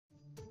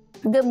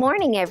Good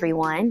morning,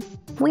 everyone.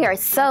 We are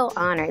so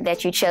honored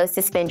that you chose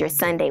to spend your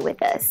Sunday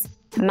with us.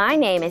 My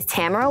name is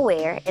Tamara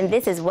Ware, and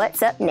this is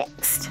What's Up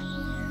Next.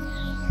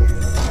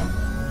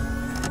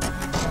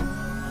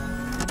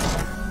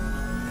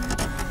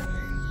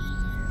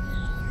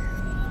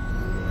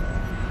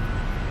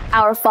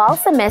 Our fall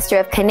semester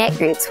of Connect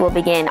Groups will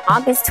begin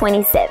August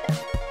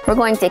 27th. We're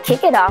going to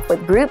kick it off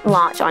with group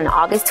launch on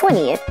August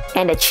 20th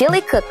and a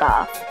chili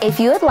cook-off. If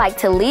you would like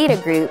to lead a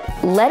group,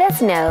 let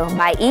us know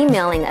by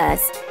emailing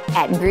us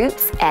at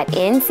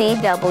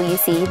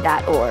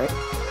groups@ncwc.org.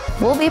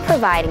 We'll be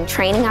providing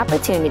training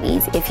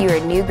opportunities if you're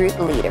a new group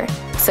leader,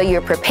 so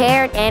you're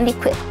prepared and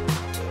equipped.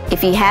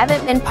 If you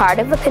haven't been part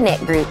of a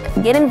Connect group,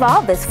 get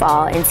involved this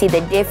fall and see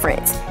the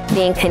difference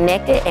being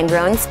connected and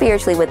growing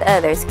spiritually with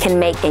others can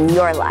make in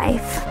your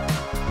life.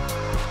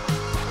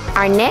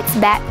 Our next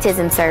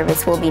baptism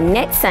service will be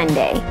next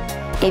Sunday.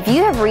 If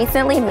you have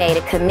recently made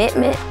a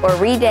commitment or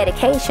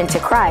rededication to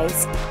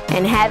Christ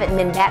and haven't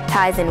been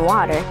baptized in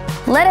water,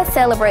 let us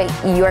celebrate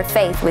your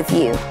faith with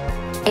you.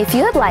 If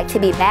you would like to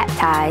be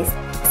baptized,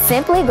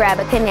 simply grab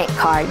a Connect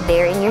card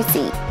there in your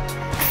seat.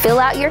 Fill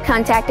out your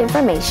contact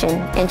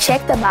information and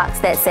check the box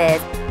that says,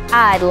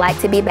 "I'd like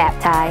to be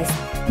baptized."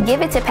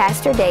 Give it to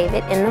Pastor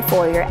David in the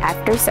foyer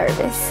after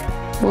service.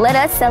 Let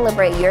us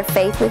celebrate your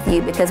faith with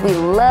you because we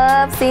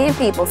love seeing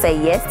people say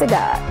yes to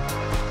God.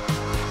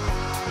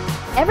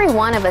 Every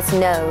one of us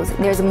knows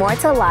there's more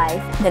to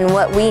life than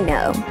what we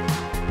know.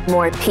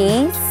 More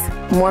peace,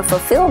 more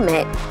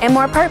fulfillment, and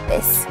more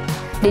purpose.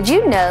 Did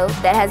you know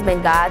that has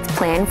been God's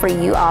plan for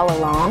you all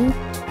along?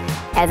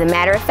 As a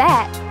matter of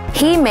fact,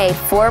 He made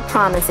 4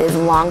 promises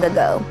long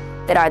ago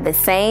that are the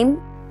same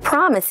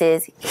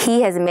promises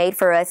He has made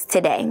for us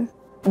today.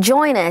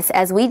 Join us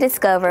as we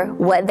discover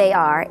what they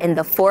are in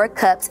the 4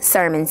 Cups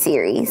sermon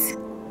series.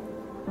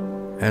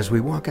 As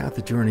we walk out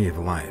the journey of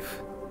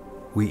life,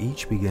 we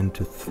each begin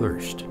to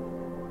thirst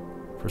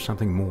for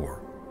something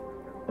more.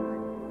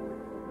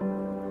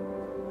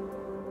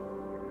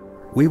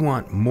 We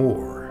want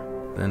more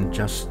than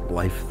just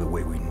life the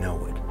way we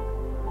know it.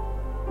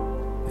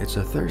 It's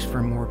a thirst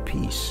for more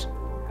peace,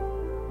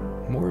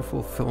 more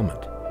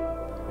fulfillment,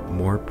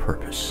 more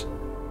purpose.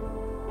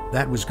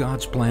 That was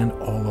God's plan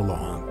all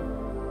along.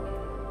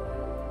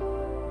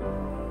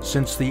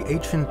 Since the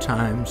ancient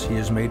times, He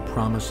has made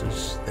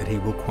promises that He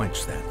will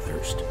quench that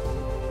thirst.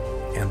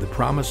 And the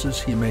promises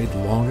He made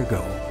long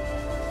ago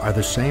are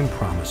the same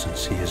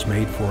promises He has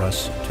made for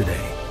us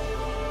today.